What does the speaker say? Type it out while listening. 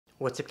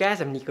What's up guys,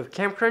 I'm Nico of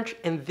CamCrunch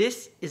and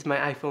this is my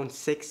iPhone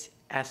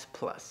 6s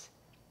Plus.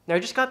 Now I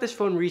just got this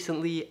phone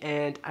recently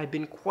and I've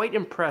been quite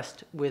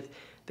impressed with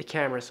the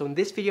camera. So in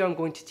this video I'm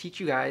going to teach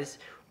you guys,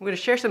 I'm going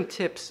to share some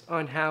tips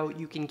on how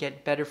you can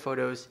get better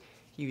photos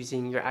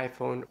using your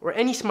iPhone or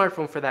any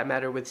smartphone for that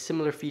matter with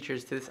similar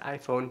features to this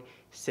iPhone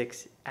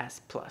 6s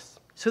Plus.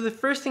 So the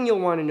first thing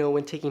you'll want to know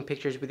when taking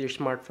pictures with your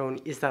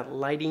smartphone is that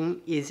lighting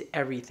is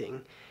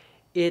everything.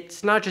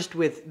 It's not just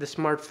with the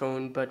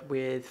smartphone, but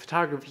with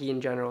photography in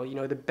general. You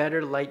know, the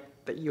better light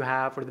that you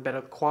have or the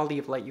better quality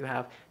of light you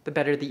have, the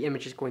better the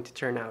image is going to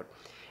turn out.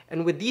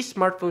 And with these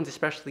smartphones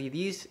especially,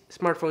 these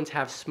smartphones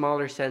have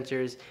smaller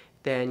sensors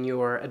than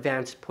your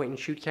advanced point and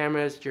shoot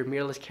cameras, your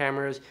mirrorless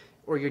cameras,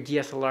 or your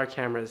DSLR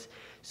cameras.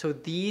 So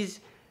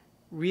these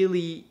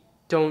really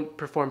don't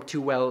perform too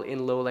well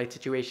in low light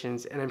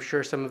situations, and I'm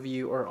sure some of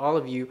you or all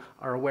of you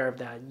are aware of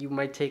that. You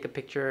might take a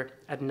picture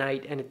at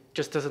night and it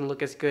just doesn't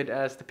look as good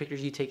as the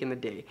pictures you take in the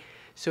day.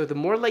 So the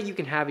more light you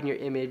can have in your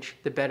image,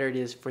 the better it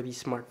is for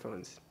these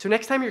smartphones. So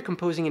next time you're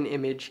composing an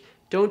image,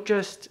 don't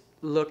just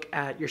look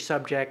at your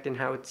subject and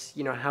how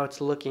it's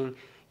looking.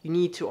 You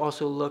need to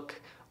also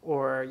look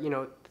or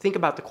think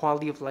about the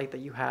quality of light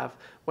that you have,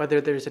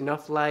 whether there's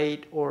enough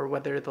light or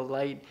whether the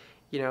light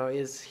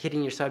is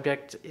hitting your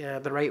subject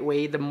the right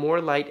way. The more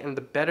light and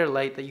the better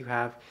light that you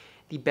have,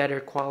 the better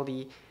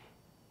quality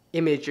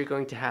image you're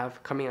going to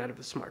have coming out of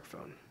the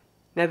smartphone.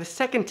 Now the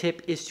second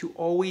tip is to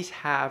always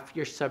have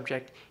your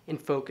subject in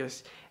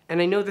focus.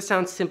 And I know this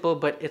sounds simple,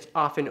 but it's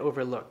often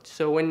overlooked.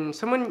 So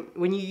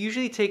when you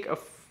usually take a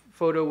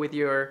photo with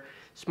your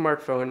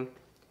smartphone,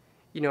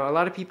 a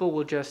lot of people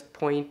will just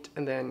point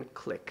and then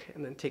click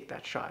and then take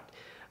that shot.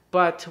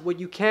 But what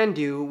you can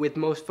do with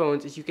most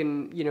phones is you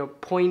can,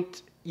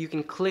 point. You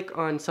can click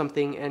on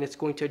something and it's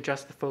going to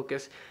adjust the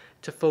focus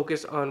to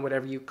focus on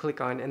whatever you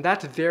click on. And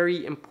that's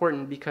very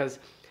important because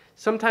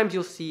sometimes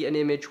you'll see an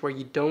image where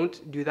you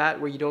don't do that,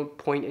 where you don't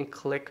point and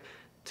click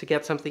to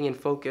get something in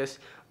focus.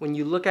 When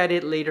you look at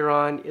it later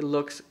on, it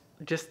looks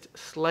just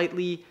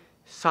slightly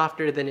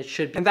softer than it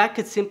should be. And that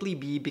could simply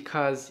be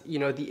because,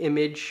 the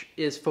image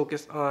is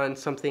focused on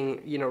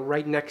something,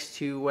 right next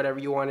to whatever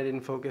you wanted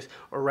in focus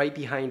or right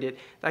behind it.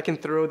 That can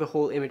throw the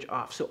whole image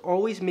off. So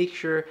always make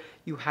sure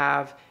you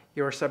have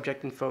your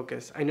subject in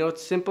focus. I know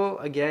it's simple,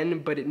 again,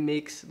 but it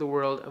makes the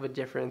world of a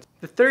difference.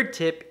 The third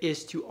tip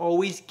is to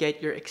always get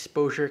your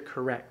exposure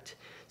correct.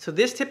 So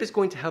this tip is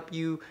going to help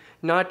you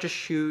not just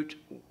shoot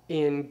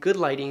in good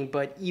lighting,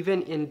 but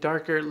even in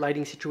darker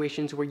lighting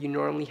situations where you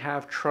normally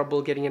have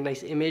trouble getting a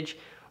nice image.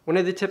 One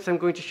of the tips I'm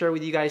going to share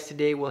with you guys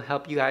today will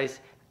help you guys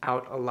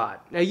out a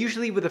lot. Now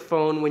usually with a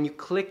phone, when you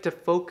click to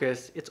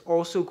focus, it's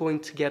also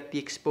going to get the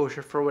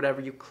exposure for whatever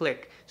you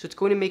click. So it's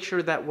going to make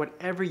sure that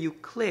whatever you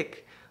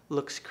click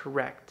looks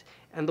correct.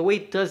 And the way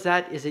it does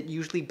that is it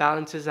usually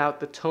balances out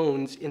the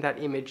tones in that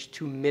image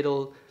to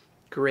middle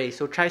gray.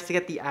 So it tries to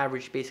get the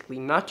average, basically,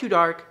 not too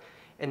dark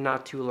and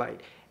not too light.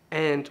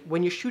 And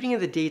when you're shooting in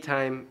the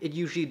daytime, it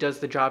usually does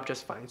the job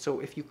just fine. So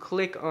if you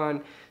click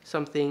on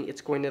something, it's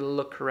going to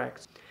look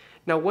correct.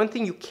 Now, one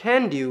thing you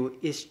can do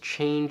is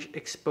change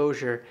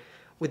exposure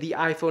with the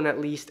iPhone at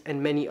least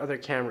and many other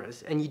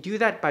cameras. And you do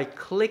that by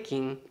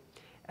clicking,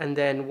 and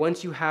then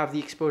once you have the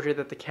exposure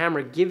that the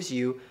camera gives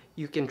you,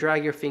 you can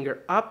drag your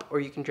finger up or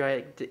you can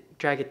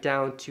drag it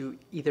down to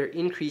either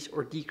increase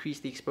or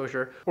decrease the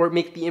exposure or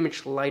make the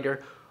image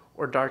lighter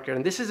or darker.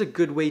 And this is a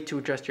good way to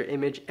adjust your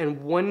image,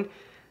 and one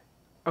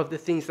of the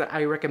things that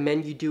I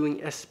recommend you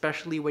doing,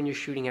 especially when you're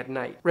shooting at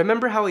night.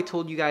 Remember how I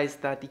told you guys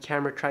that the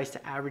camera tries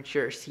to average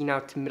your scene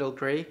out to middle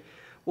gray?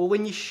 Well,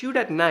 when you shoot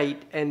at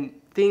night and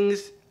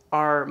things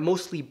are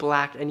mostly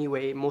black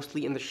anyway,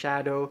 mostly in the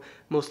shadow,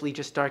 mostly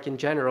just dark in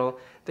general,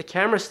 the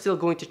camera's still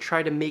going to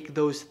try to make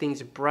those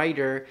things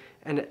brighter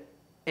and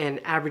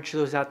average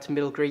those out to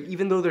middle gray,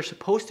 even though they're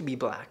supposed to be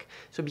black.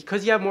 So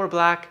because you have more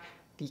black,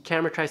 the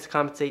camera tries to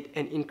compensate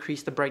and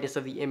increase the brightness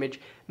of the image,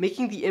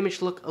 making the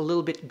image look a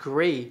little bit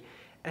gray.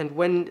 And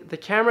when the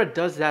camera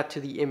does that to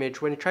the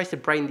image, when it tries to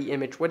brighten the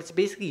image, what it's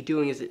basically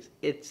doing is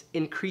it's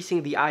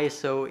increasing the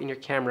ISO in your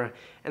camera,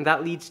 and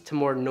that leads to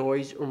more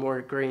noise or more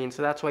grain.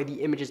 So that's why the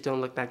images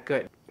don't look that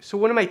good. So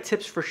one of my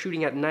tips for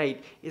shooting at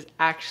night is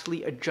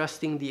actually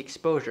adjusting the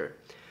exposure.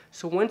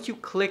 So once you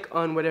click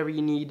on whatever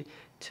you need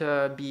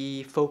to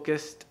be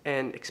focused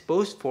and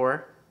exposed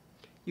for,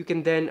 you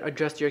can then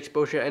adjust your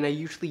exposure, and I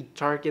usually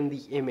darken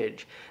the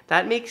image.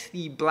 That makes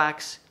the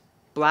blacks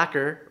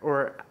blacker,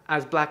 or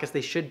as black as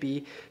they should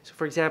be. So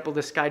for example,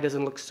 the sky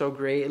doesn't look so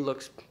gray, it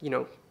looks,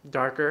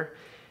 darker.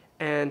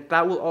 And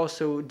that will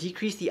also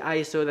decrease the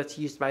ISO that's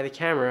used by the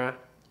camera,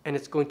 and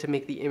it's going to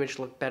make the image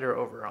look better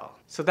overall.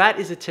 So that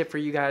is a tip for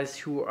you guys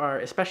who are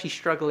especially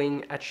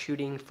struggling at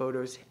shooting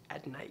photos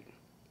at night.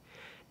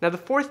 Now the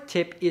fourth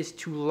tip is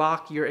to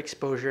lock your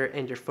exposure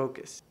and your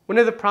focus. One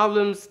of the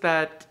problems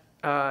that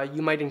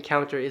you might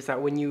encounter is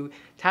that when you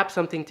tap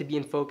something to be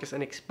in focus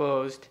and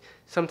exposed,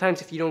 sometimes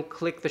if you don't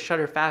click the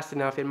shutter fast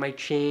enough, it might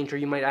change, or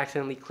you might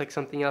accidentally click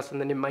something else and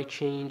then it might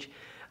change.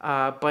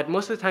 But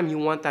most of the time you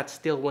want that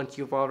still once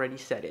you've already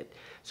set it.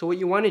 So what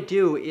you want to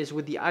do is,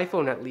 with the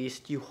iPhone at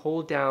least, you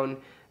hold down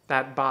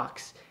that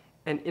box,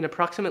 and in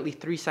approximately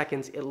 3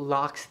 seconds it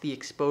locks the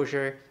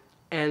exposure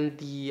and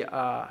the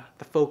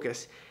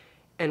focus.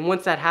 And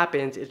once that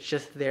happens, it's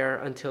just there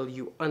until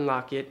you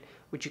unlock it,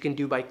 which you can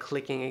do by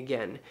clicking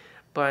again.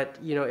 But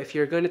if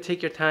you're going to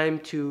take your time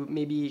to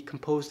maybe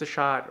compose the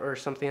shot or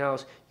something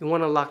else, you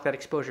want to lock that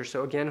exposure.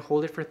 So again,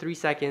 hold it for 3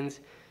 seconds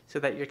so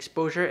that your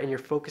exposure and your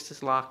focus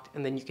is locked,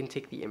 and then you can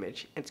take the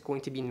image. It's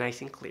going to be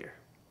nice and clear.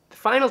 The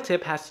final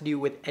tip has to do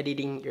with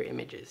editing your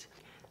images.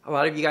 A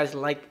lot of you guys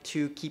like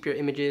to keep your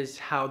images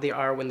how they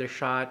are when they're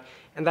shot,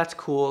 and that's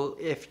cool.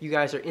 If you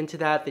guys are into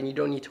that, then you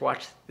don't need to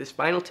watch this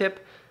final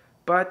tip.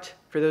 But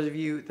for those of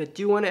you that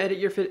do want to edit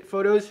your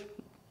photos,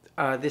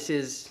 this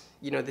is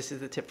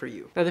the tip for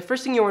you. Now, the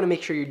first thing you want to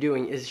make sure you're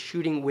doing is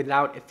shooting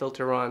without a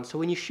filter on. So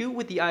when you shoot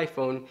with the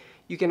iPhone,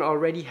 you can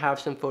already have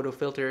some photo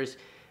filters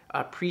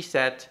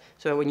preset,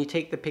 so that when you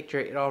take the picture,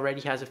 it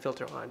already has a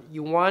filter on.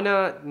 You want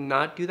to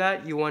not do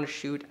that. You want to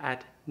shoot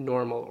at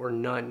normal or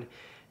none.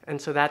 And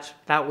so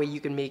that way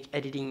you can make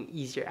editing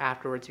easier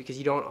afterwards, because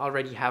you don't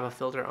already have a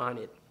filter on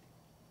it.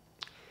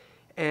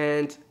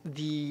 And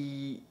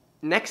the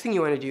next thing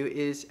you want to do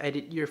is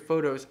edit your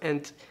photos.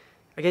 And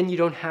again, you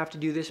don't have to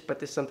do this, but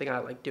this is something I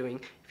like doing.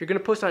 If you're going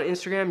to post on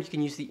Instagram, you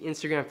can use the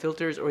Instagram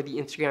filters or the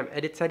Instagram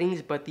edit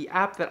settings, but the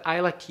app that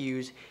I like to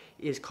use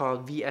is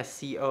called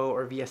VSCO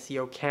or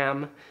VSCO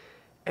Cam.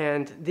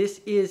 And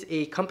this is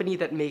a company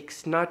that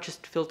makes not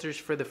just filters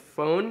for the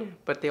phone,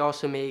 but they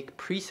also make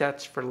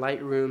presets for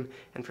Lightroom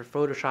and for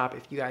Photoshop,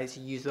 if you guys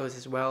use those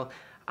as well.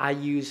 I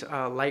use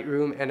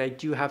Lightroom, and I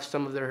do have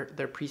some of their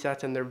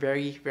presets, and they're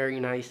very, very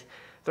nice.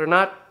 They're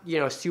not,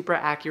 super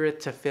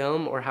accurate to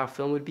film or how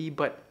film would be,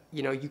 but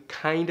you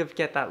kind of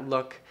get that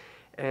look.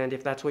 And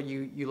if that's what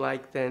you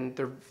like, then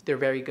they're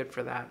very good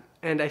for that.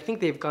 And I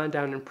think they've gone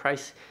down in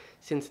price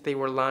since they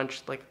were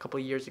launched like a couple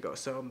of years ago.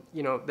 So,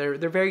 they're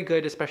very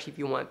good, especially if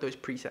you want those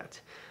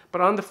presets.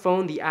 But on the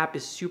phone, the app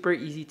is super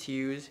easy to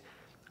use.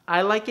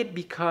 I like it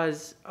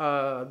because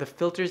the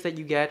filters that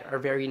you get are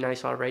very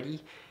nice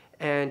already.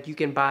 And you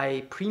can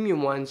buy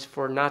premium ones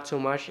for not so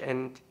much.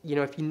 And,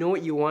 if you know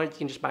what you want, you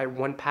can just buy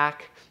one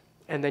pack,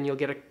 and then you'll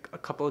get a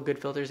couple of good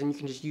filters, and you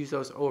can just use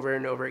those over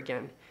and over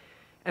again.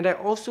 And I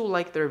also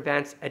like their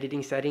advanced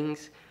editing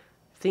settings.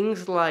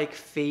 Things like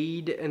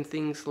fade and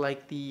things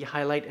like the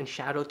highlight and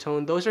shadow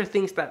tone, those are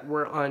things that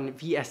were on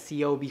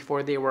VSCO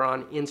before they were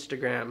on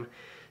Instagram.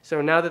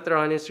 So now that they're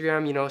on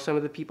Instagram, some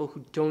of the people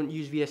who don't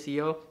use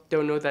VSCO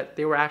don't know that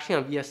they were actually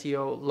on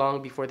VSCO long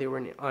before they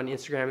were on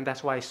Instagram, and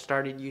that's why I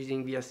started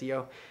using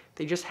VSCO.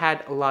 They just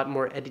had a lot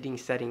more editing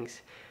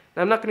settings.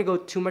 Now, I'm not going to go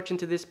too much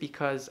into this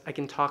because I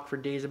can talk for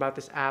days about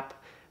this app,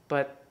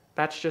 but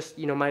that's just,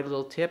 my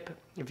little tip.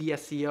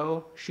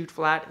 VSCO, shoot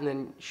flat,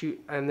 and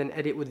then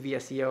edit with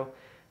VSCO.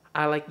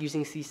 I like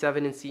using C7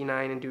 and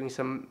C9 and doing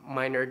some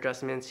minor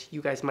adjustments.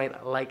 You guys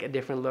might like a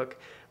different look,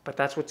 but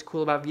that's what's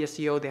cool about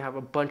VSCO. They have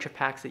a bunch of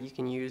packs that you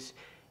can use,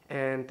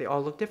 and they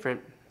all look different.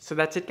 So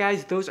that's it,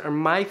 guys. Those are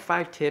my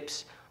 5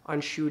 tips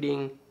on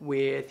shooting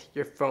with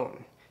your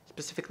phone,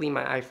 specifically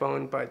my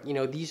iPhone. But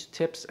these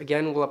tips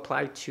again will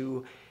apply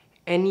to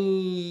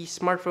any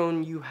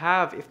smartphone you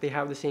have if they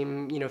have the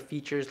same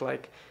features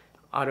like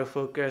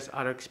autofocus,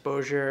 auto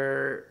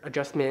exposure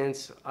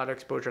adjustments, auto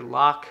exposure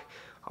lock.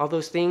 All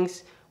those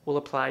things will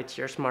apply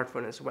to your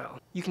smartphone as well.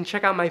 You can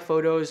check out my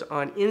photos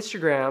on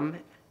Instagram.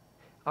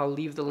 I'll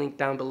leave the link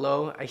down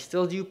below. I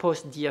still do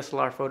post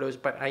DSLR photos,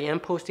 but I am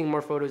posting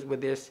more photos with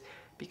this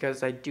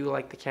because I do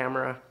like the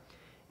camera.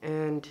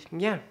 And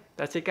yeah,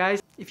 that's it,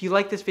 guys. If you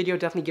like this video,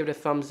 definitely give it a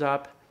thumbs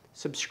up.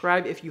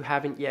 Subscribe if you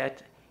haven't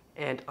yet,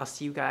 and I'll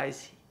see you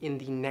guys in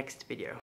the next video.